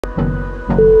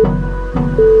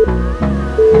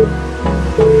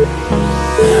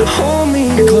Hold me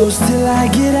close till I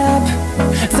get up.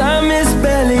 Time is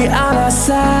barely on our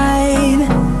side.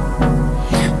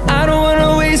 I don't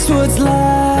wanna waste what's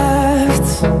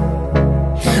left.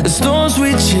 The storms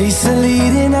we chase are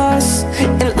leading us,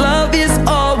 and love is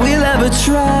all we'll ever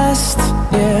trust.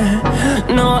 Yeah,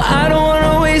 no, I don't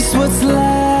wanna waste what's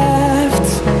left.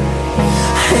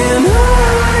 And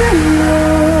on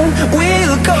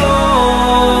we'll go,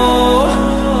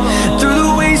 through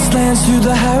the wastelands, through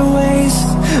the highways,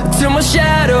 till my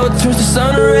shadow turns to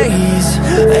sun rays.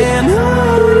 And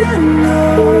on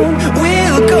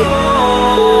we'll go,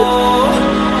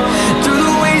 through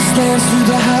the wastelands, through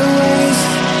the highways,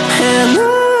 and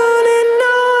on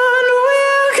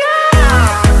we'll go.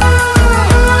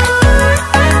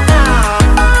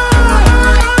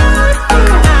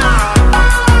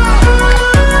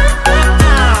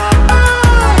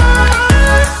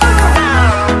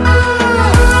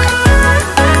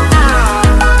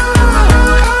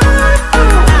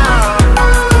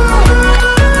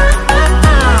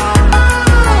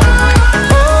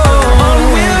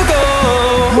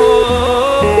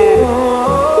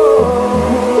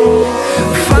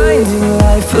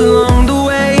 Along the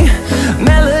way,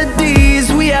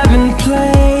 melodies we haven't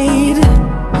played.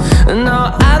 No,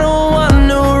 I don't want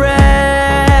no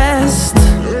rest.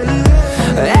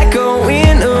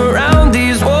 Echoing around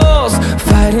these walls,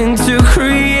 fighting to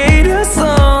create a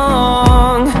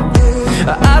song.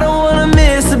 I don't wanna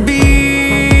miss a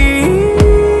beat.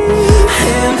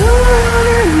 And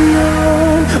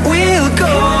on we'll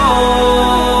go,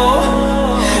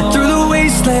 through the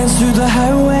wastelands, through the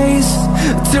highways,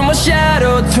 till my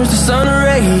shadow turns to sun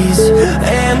rays.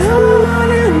 And on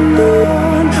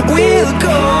we'll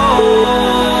go,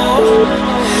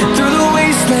 through the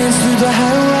wastelands, through the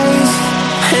highways,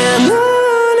 and on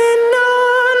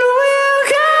we'll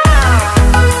go.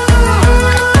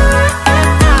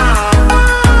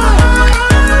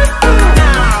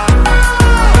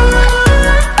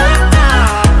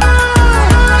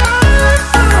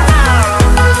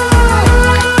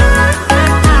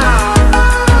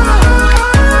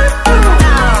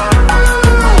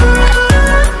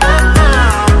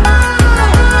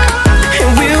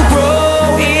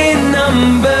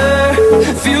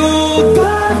 Fueled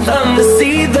by them to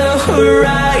see the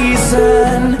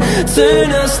horizon, turn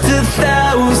us to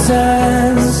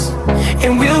thousands.